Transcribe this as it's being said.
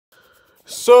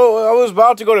So I was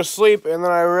about to go to sleep, and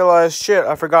then I realized, shit,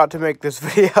 I forgot to make this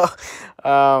video.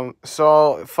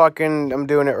 So I'm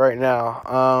doing it right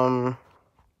now.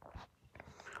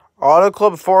 Auto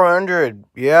Club 400,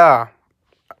 yeah,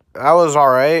 that was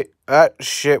alright. That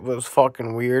shit was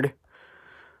fucking weird.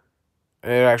 It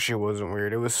actually wasn't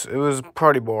weird. It was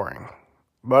pretty boring,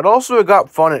 but also it got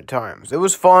fun at times. It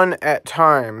was fun at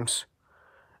times,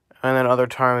 and then other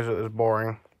times it was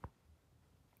boring.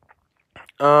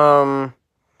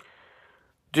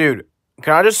 Dude,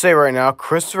 can I just say right now,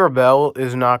 Christopher Bell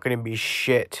is not going to be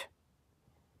shit.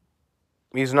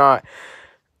 He's not.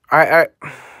 I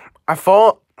I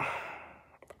fall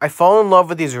in love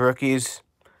with these rookies.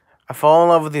 I fall in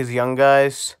love with these young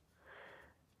guys.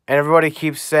 And everybody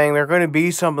keeps saying they're going to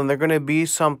be something. They're going to be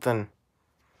something.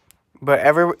 But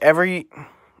every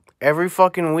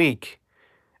fucking week.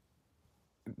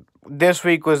 This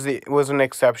week was an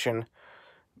exception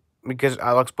because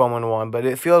Alex Bowman won, but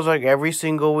it feels like every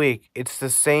single week it's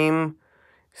the same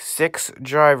 6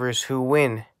 drivers who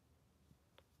win.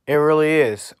 It really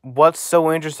is. What's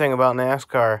so interesting about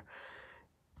NASCAR?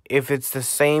 If it's the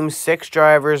same 6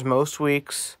 drivers most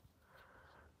weeks,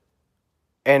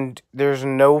 and there's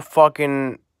no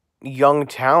fucking young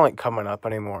talent coming up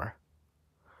anymore.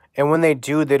 And when they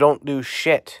do, they don't do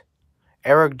shit.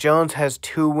 Erik Jones has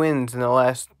 2 wins in the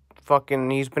last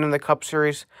he's been in the Cup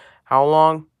Series how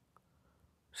long?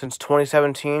 Since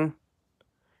 2017.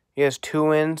 He has 2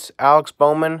 wins. Alex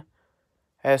Bowman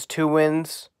has 2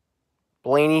 wins.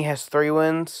 Blaney has 3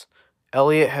 wins.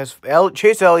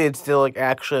 Chase Elliott's still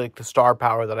actually the star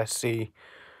power that I see.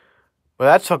 But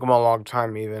that took him a long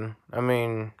time even. I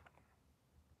mean,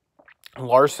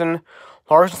 Larson's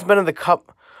been in the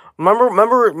Cup.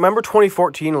 Remember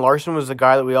 2014, Larson was the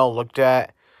guy that we all looked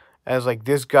at as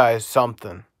this guy is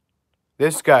something.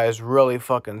 This guy is really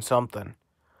fucking something.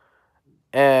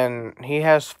 And he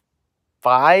has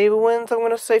 5 wins, I'm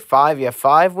going to say 5. Yeah,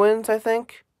 5 wins, I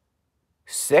think.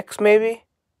 6 maybe.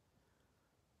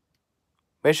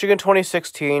 Michigan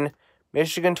 2016,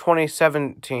 Michigan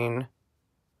 2017,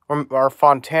 or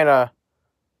Fontana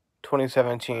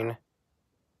 2017,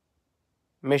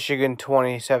 Michigan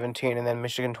 2017, and then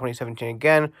Michigan 2017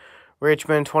 again,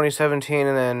 Richmond 2017,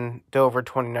 and then Dover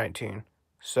 2019.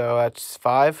 So that's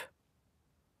 5.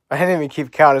 I didn't even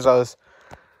keep count as I was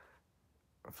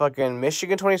fucking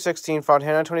Michigan 2016,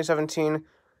 Fontana 2017,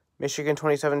 Michigan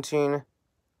 2017,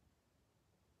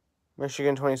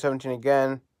 Michigan 2017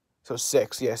 again. So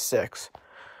 6, yes, 6.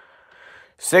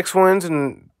 6 wins,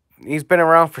 and he's been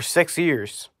around for 6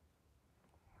 years.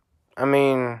 I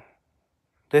mean,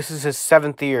 this is his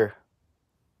 7th year.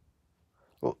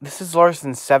 This is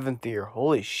Larson's 7th year.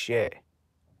 Holy shit.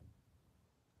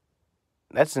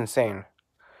 That's insane.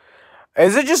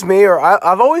 Is it just me, or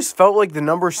I've always felt like the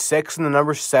number 6 and the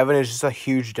number 7 is just a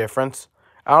huge difference.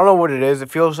 I don't know what it is. It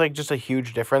feels like just a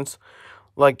huge difference.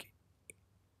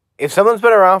 If someone's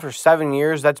been around for 7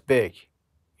 years, that's big.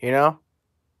 You know?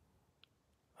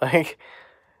 I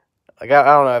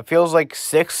don't know. It feels like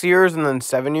 6 years and then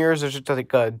 7 years. There's just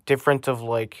a difference of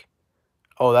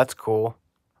oh, that's cool.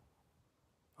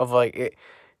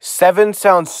 7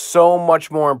 sounds so much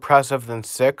more impressive than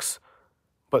 6,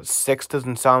 but 6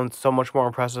 doesn't sound so much more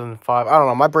impressive than 5. I don't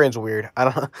know. My brain's weird. I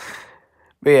don't know.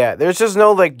 But yeah, there's just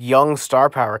no young star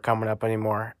power coming up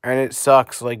anymore, and it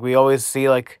sucks. We always see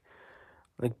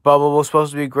Bubba was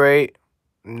supposed to be great.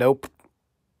 Nope.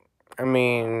 I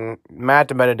mean, Matt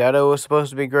DiBenedetto was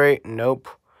supposed to be great. Nope.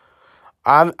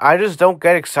 I just don't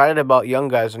get excited about young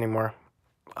guys anymore.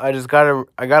 I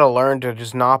gotta learn to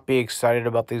just not be excited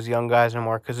about these young guys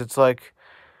anymore, because it's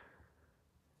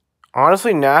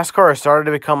honestly, NASCAR has started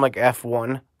to become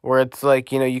F1, where it's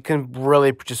you can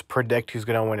really just predict who's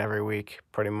gonna win every week,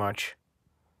 pretty much.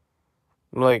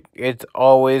 It's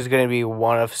always going to be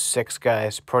one of 6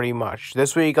 guys, pretty much.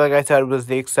 This week, like I said, was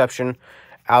the exception.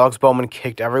 Alex Bowman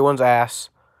kicked everyone's ass.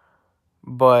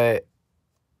 But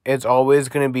it's always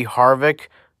going to be Harvick,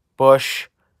 Busch,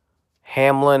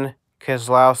 Hamlin,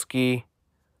 Keselowski,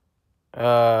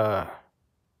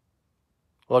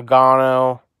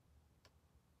 Logano,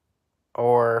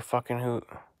 or fucking who?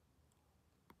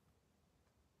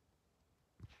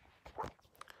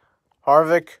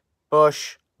 Harvick,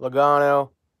 Busch,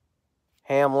 Logano,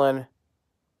 Hamlin,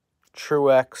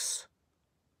 Truex,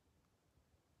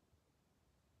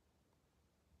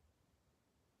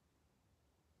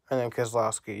 and then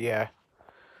Keselowski, yeah.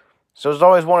 So there's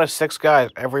always one of 6 guys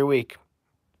every week.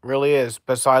 Really is,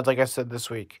 besides, like I said,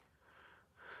 this week.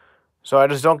 So I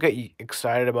just don't get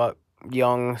excited about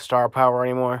young star power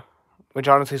anymore, which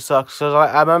honestly sucks. Because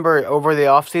I remember over the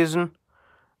offseason,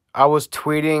 I was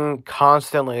tweeting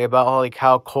constantly about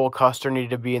how Cole Custer needed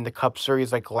to be in the Cup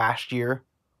Series like last year,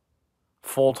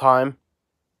 full time.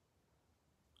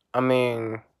 I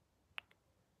mean,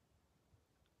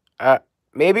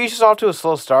 maybe he's just off to a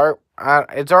slow start. I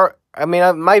mean,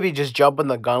 I might be just jumping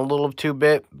the gun a little too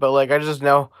bit, but like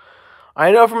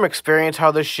I know from experience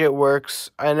how this shit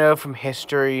works. I know from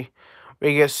history,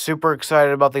 we get super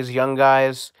excited about these young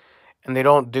guys, and they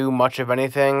don't do much of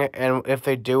anything. And if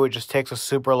they do, it just takes a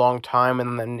super long time,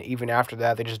 and then even after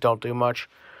that, they just don't do much.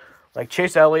 Like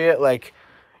Chase Elliott, like,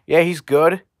 yeah, he's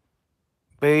good,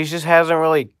 but he just hasn't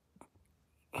really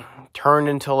turned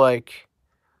into like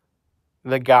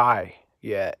the guy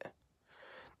yet.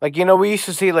 Like, we used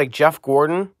to see like Jeff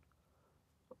Gordon.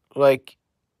 Like,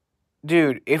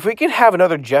 dude, if we could have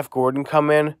another Jeff Gordon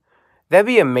come in, that'd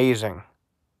be amazing.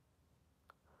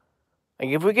 Like,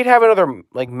 if we could have another,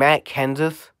 like, Matt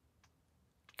Kenseth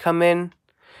come in.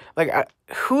 Like, I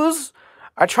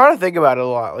try to think about it a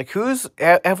lot. Like,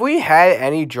 have we had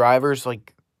any drivers,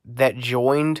 like, that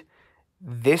joined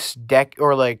this deck,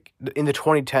 or, like, in the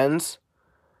 2010s,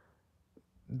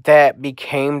 that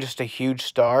became just a huge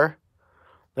star?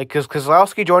 Like, because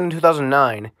Keselowski joined in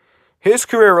 2009. His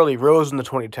career really rose in the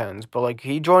 2010s, but, like,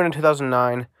 he joined in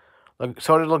 2009. Like,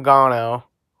 so did Logano.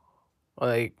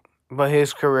 Like, but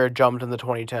his career jumped in the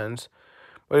 2010s.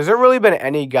 But has there really been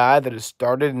any guy that has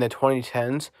started in the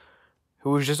 2010s who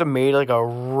was just made, like, a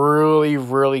really,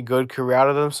 really good career out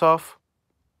of himself?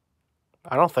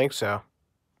 I don't think so.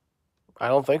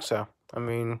 I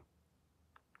mean,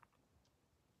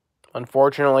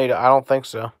 unfortunately, I don't think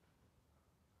so.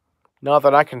 Not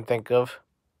that I can think of.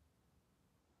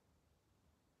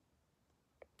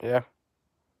 Yeah.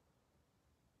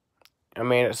 I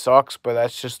mean, it sucks, but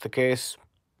that's just the case.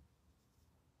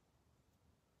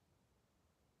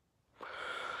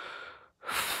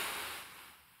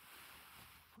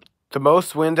 The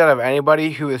most wins out of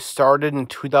anybody who has started in the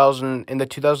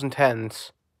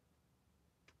 2010s.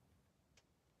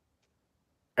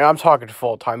 And I'm talking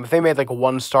full time. If they made like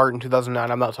one start in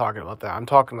 2009, I'm not talking about that. I'm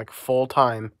talking like full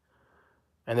time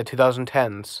in the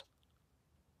 2010s.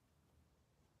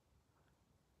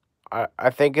 I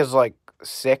think is like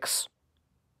 6,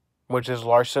 which is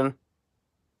Larson.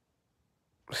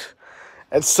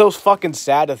 It's so fucking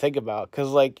sad to think about, because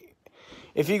like,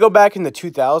 if you go back in the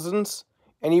 2000s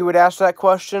and you would ask that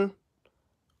question,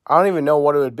 I don't even know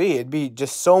what it would be. It'd be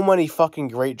just so many fucking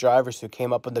great drivers who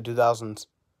came up in the 2000s.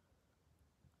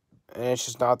 And it's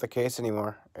just not the case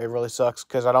anymore. It really sucks,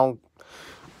 because I'm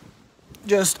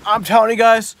telling you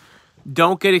guys,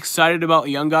 don't get excited about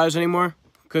young guys anymore,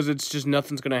 because it's just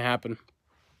nothing's going to happen.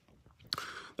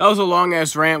 That was a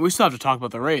long-ass rant. We still have to talk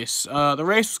about the race. The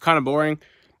race was kind of boring,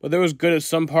 but there was good at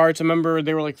some parts. I remember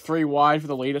they were like 3 wide for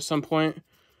the lead at some point.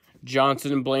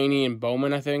 Johnson and Blaney and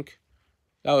Bowman, I think.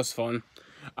 That was fun.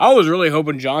 I was really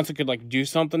hoping Johnson could like do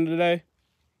something today,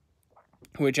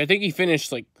 which I think he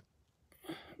finished like,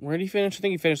 where did he finish? I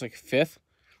think he finished like 5th.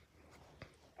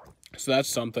 So that's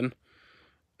something.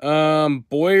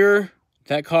 Boyer,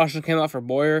 that caution came out for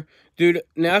Boyer. Dude,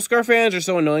 NASCAR fans are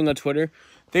so annoying on Twitter.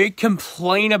 They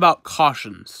complain about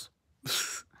cautions.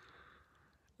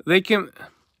 You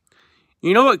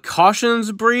know what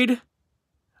cautions breed?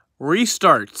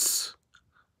 Restarts,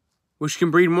 which can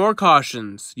breed more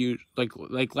cautions.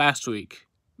 Like last week.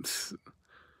 That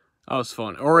was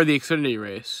fun. Or the Xfinity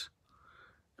race.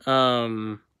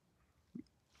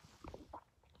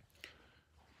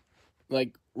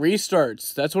 Like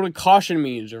restarts. That's what a caution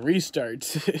means. A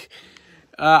restart.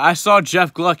 I saw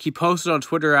Jeff Gluck. He posted on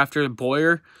Twitter after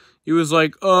Boyer. He was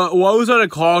like, why was that a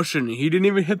caution? He didn't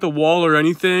even hit the wall or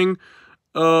anything.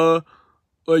 Like,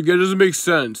 that doesn't make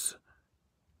sense.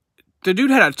 The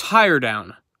dude had a tire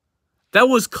down. That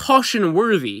was caution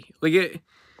worthy. Like,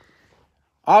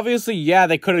 obviously, yeah,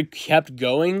 they could have kept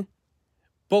going.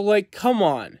 But, like, come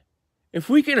on. If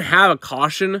we can have a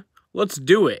caution, let's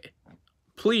do it.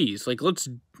 Please. Like,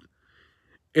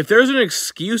 if there's an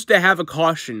excuse to have a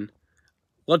caution,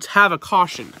 let's have a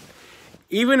caution.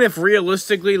 Even if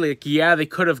realistically, like, yeah, they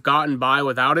could have gotten by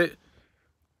without it.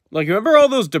 Like, remember all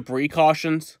those debris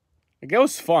cautions? Like, that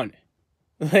was fun.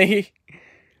 Like,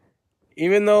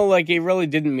 even though, like, it really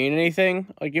didn't mean anything,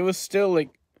 like, it was still, like,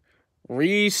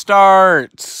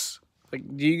 restarts. Like,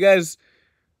 do you guys,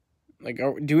 like,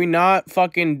 do we not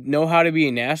fucking know how to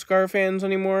be NASCAR fans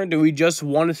anymore? Do we just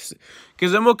want to,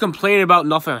 because then we'll complain about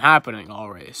nothing happening all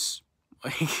race.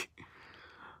 Like,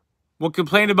 we'll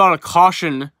complain about a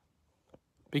caution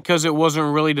because it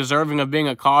wasn't really deserving of being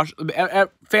a caution.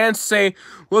 Fans say,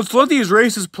 let's let these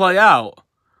races play out.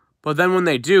 But then when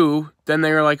they do, then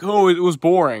they're like, oh, it was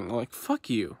boring. Like,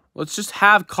 fuck you. Let's just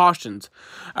have cautions.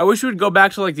 I wish we would go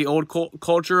back to, like, the old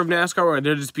culture of NASCAR where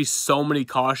there'd just be so many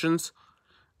cautions,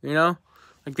 you know?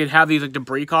 Like, they'd have these, like,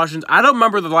 debris cautions. I don't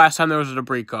remember the last time there was a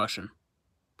debris caution.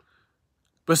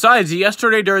 Besides,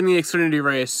 yesterday during the Xfinity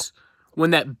race,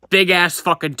 when that big-ass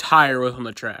fucking tire was on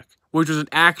the track, which was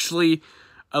actually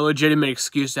a legitimate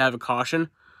excuse to have a caution.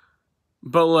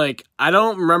 But, like, I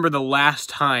don't remember the last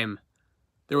time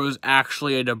there was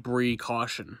actually a debris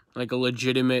caution. Like, a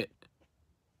legitimate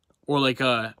or, like,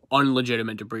 a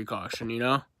unlegitimate debris caution, you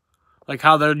know? Like,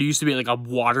 how there used to be, like, a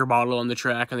water bottle on the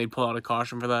track and they'd pull out a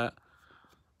caution for that.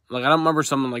 Like, I don't remember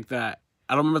something like that.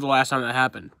 I don't remember the last time that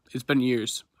happened. It's been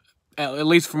years. At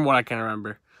least from what I can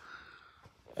remember.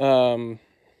 Though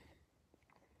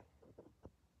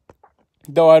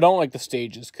I don't like the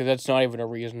stages, because that's not even a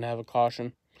reason to have a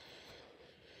caution.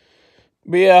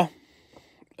 But yeah.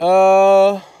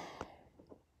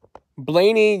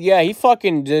 Blaney, yeah, he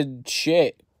fucking did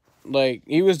shit. Like,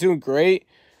 he was doing great,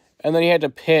 and then he had to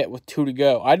pit with 2 to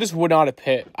go. I just would not have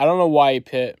pit. I don't know why he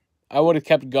pit. I would have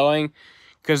kept going,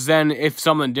 because then if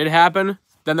something did happen,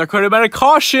 then there could have been a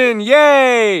caution.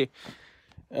 Yay!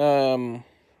 But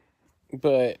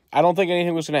I don't think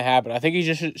anything was going to happen. I think he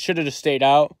just should have just stayed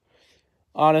out,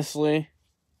 honestly.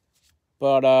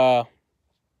 But,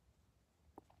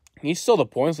 he's still the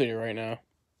points leader right now,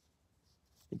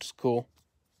 which is cool.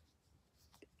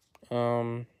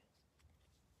 Could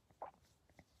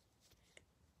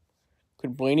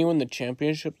Blaney win the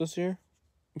championship this year?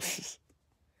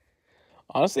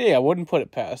 Honestly, I wouldn't put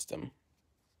it past him.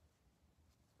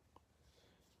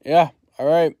 Yeah, all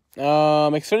right.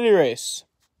 Xfinity race.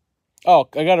 Oh,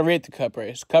 I gotta rate the Cup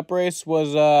race. Cup race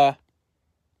was there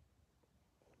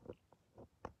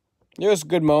was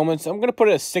good moments. I'm gonna put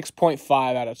it at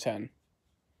 6.5 out of 10.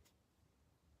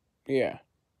 Yeah.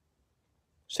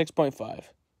 6.5.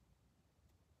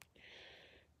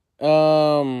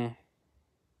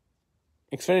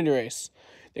 Xfinity race.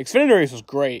 The Xfinity race was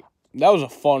great. That was a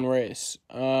fun race.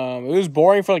 It was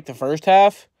boring for, like, the first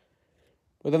half.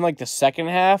 But then, like, the second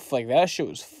half, like, that shit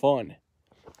was fun.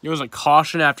 It was, like,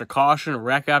 caution after caution,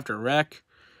 wreck after wreck.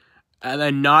 And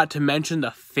then not to mention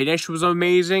the finish was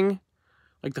amazing.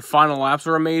 Like, the final laps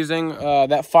were amazing.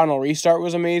 That final restart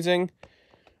was amazing.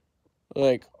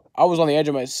 Like, I was on the edge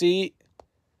of my seat.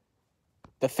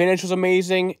 The finish was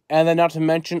amazing. And then not to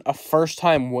mention a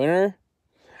first-time winner.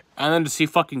 And then to see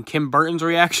fucking Kim Burton's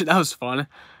reaction, that was fun.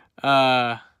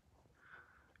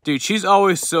 Dude, she's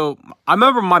always so... I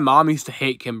remember my mom used to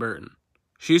hate Kim Burton.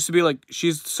 She used to be like,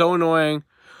 she's so annoying.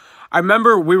 I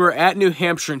remember we were at New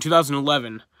Hampshire in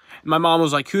 2011. And my mom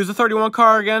was like, who's the 31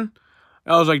 car again?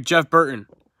 And I was like, Jeff Burton.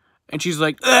 And she's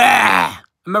like, ugh! I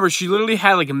remember she literally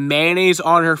had, like, mayonnaise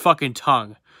on her fucking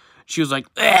tongue. She was like,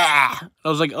 ugh! I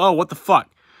was like, oh, what the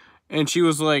fuck? And she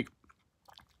was like,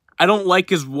 I don't like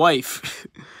his wife.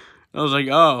 I was like,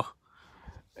 oh.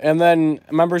 And then,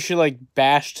 I remember she, like,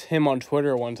 bashed him on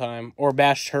Twitter one time. Or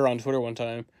bashed her on Twitter one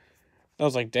time. I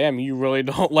was like, damn, you really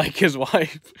don't like his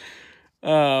wife.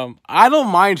 I don't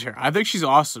mind her. I think she's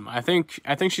awesome. I think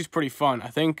she's pretty fun.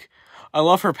 I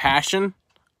love her passion.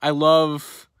 I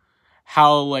love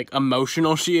how, like,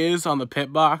 emotional she is on the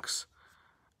pit box.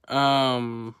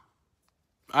 I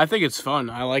think it's fun.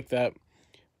 I like that.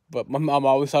 But my mom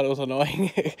always thought it was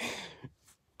annoying.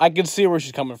 I can see where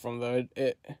she's coming from, though.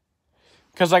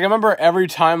 Because, like, I remember every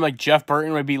time, like, Jeff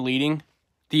Burton would be leading,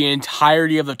 the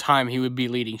entirety of the time he would be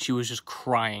leading, she was just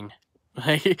crying.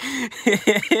 Like,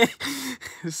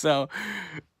 so,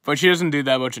 but she doesn't do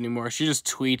that much anymore. She just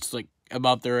tweets, like,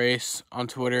 about the race on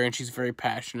Twitter, and she's very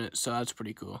passionate, so that's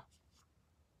pretty cool.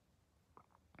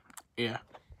 Yeah.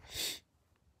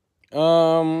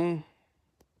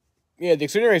 Yeah, the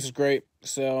Xfinity race is great,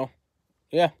 so,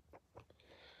 yeah.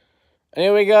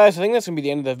 Anyway, guys, I think that's going to be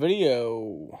the end of the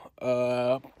video.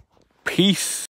 Peace.